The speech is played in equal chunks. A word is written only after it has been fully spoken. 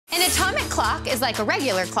An atomic clock is like a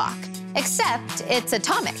regular clock, except it's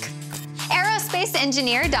atomic. Aerospace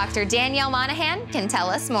engineer Dr. Daniele Monahan can tell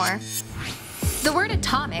us more. The word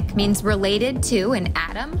atomic means related to an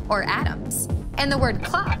atom or atoms. And the word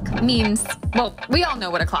clock means, well, we all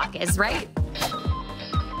know what a clock is, right?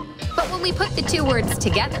 But when we put the two words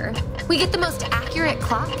together, we get the most accurate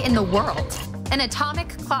clock in the world, an atomic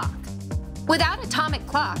clock. Without atomic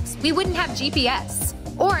clocks, we wouldn't have GPS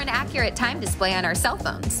or an accurate time display on our cell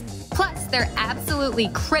phones. Plus, they're absolutely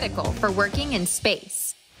critical for working in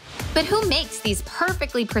space. But who makes these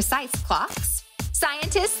perfectly precise clocks?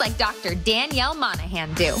 Scientists like Dr. Daniele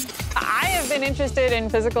Monahan do. I have been interested in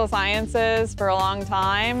physical sciences for a long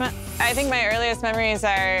time. I think my earliest memories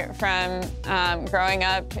are from growing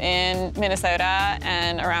up in Minnesota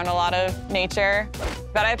and around a lot of nature.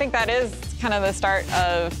 But I think that is kind of the start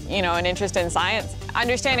of, an interest in science.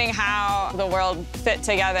 Understanding how the world fit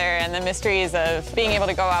together and the mysteries of being able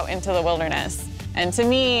to go out into the wilderness. And to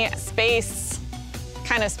me, space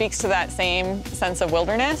kind of speaks to that same sense of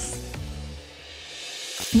wilderness.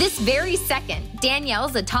 This very second,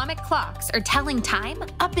 Danielle's atomic clocks are telling time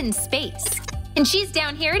up in space. And she's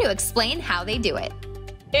down here to explain how they do it.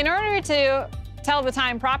 In order to tell the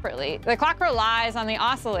time properly, the clock relies on the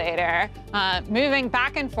oscillator moving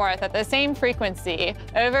back and forth at the same frequency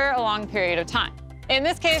over a long period of time. In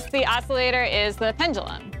this case, the oscillator is the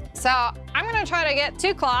pendulum. So I'm going to try to get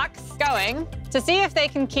two clocks going to see if they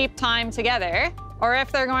can keep time together or if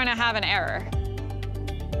they're going to have an error.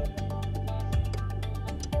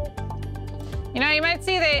 You might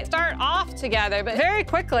see they start off together, but very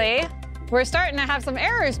quickly, we're starting to have some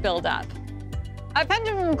errors build up. A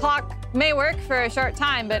pendulum clock may work for a short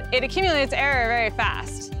time, but it accumulates error very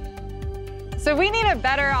fast. So we need a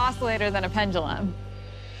better oscillator than a pendulum.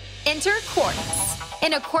 Enter quartz.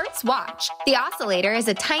 In a quartz watch, the oscillator is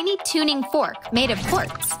a tiny tuning fork made of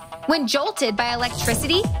quartz. When jolted by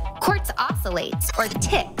electricity, quartz oscillates, or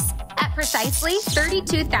ticks, at precisely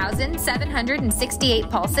 32,768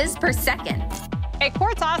 pulses per second. A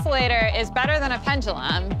quartz oscillator is better than a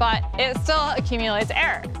pendulum, but it still accumulates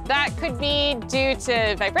error. That could be due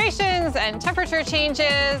to vibrations and temperature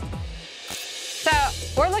changes. So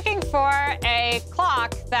we're looking for a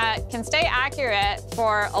clock that can stay accurate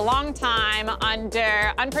for a long time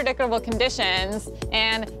under unpredictable conditions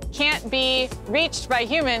and can't be reached by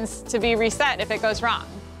humans to be reset if it goes wrong.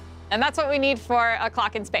 And that's what we need for a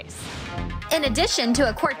clock in space. In addition to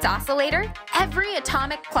a quartz oscillator, every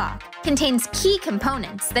atomic clock contains key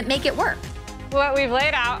components that make it work. What we've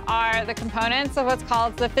laid out are the components of what's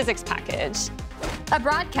called the physics package. A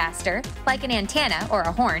broadcaster, like an antenna or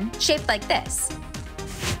a horn, shaped like this.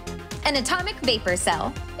 An atomic vapor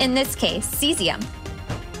cell, in this case, cesium.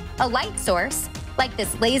 A light source, like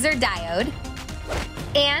this laser diode.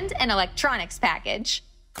 And an electronics package.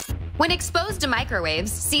 When exposed to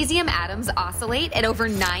microwaves, cesium atoms oscillate at over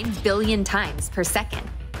 9 billion times per second.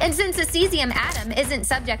 And since a cesium atom isn't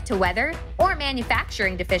subject to weather or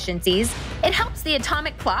manufacturing deficiencies, it helps the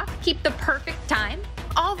atomic clock keep the perfect time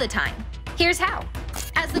all the time. Here's how.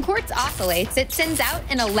 As the quartz oscillates, it sends out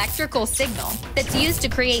an electrical signal that's used to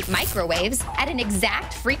create microwaves at an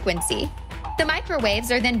exact frequency. The microwaves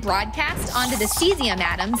are then broadcast onto the cesium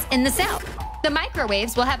atoms in the cell. The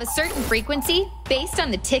microwaves will have a certain frequency based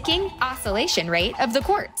on the ticking oscillation rate of the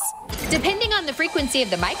quartz. Depending on the frequency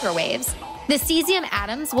of the microwaves, the cesium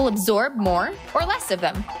atoms will absorb more or less of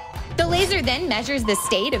them. The laser then measures the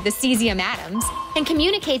state of the cesium atoms and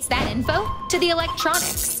communicates that info to the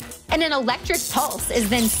electronics. And an electric pulse is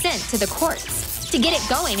then sent to the quartz to get it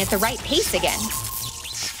going at the right pace again.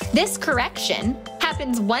 This correction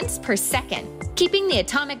happens once per second, keeping the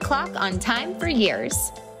atomic clock on time for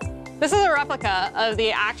years. This is a replica of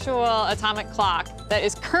the actual atomic clock that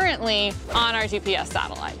is currently on our GPS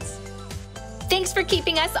satellites. Thanks for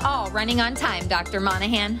keeping us all running on time, Dr.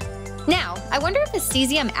 Monahan. Now, I wonder if the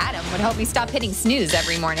cesium atom would help me stop hitting snooze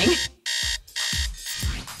every morning.